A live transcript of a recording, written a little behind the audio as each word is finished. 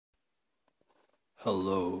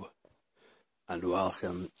Hello and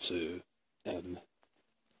welcome to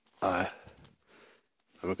I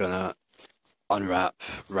I'm gonna unwrap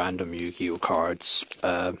random Yu-Gi-Oh cards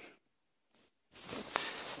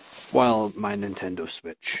while my Nintendo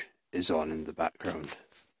Switch is on in the background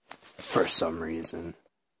for some reason.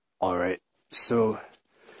 Alright, so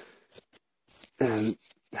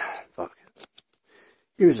fuck.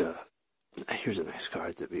 Here's a nice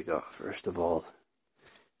card that we got. First of all,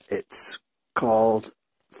 it's called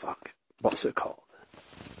what's it called?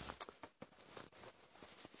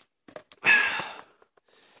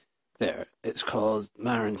 There, it's called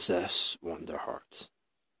Marincess Wonderheart.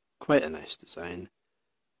 Quite a nice design.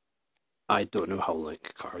 I don't know how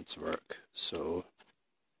Link cards work, so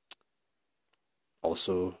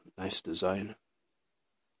also nice design.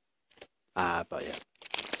 But yeah.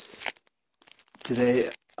 Today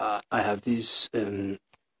I have these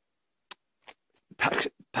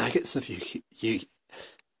packets of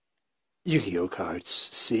Yu-Gi-Oh cards.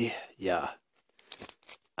 See, yeah.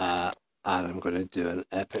 And I'm going to do an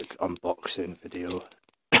epic unboxing video.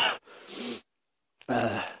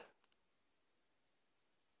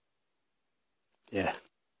 Yeah.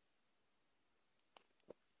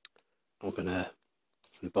 I'm going to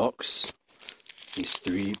unbox these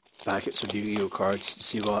 3 packets of Yu-Gi-Oh cards to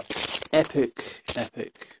see what epic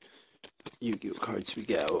Yu-Gi-Oh cards we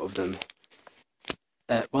get out of them.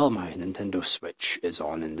 While my Nintendo Switch is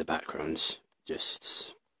on in the background,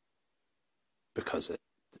 just because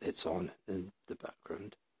it's on in the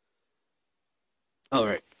background.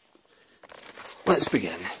 Alright, let's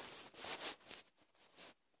begin.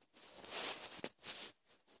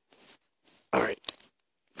 Alright,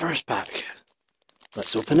 first pack.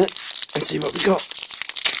 Let's open it and see what we got.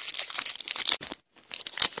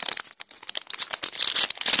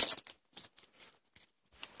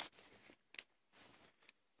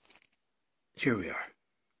 Here we are.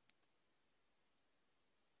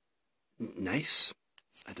 Nice.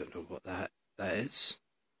 I don't know what that is.